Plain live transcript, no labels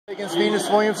Against Venus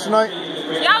Williams tonight?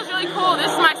 Yeah, it was really cool. This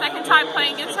is my second time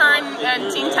playing against her in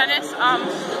team tennis.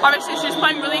 Obviously, she's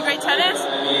playing really great tennis,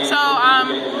 so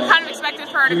kind of expected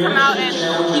for her to come out and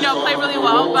play really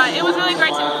well. But it was really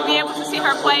great to be able to see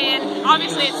her play, and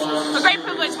obviously, it's a great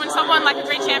privilege when someone like a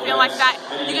great champion like that,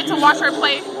 you get to watch her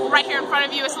play right here in front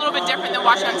of you. It's a little bit different than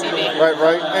watching on TV.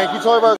 Right. And can you tell me about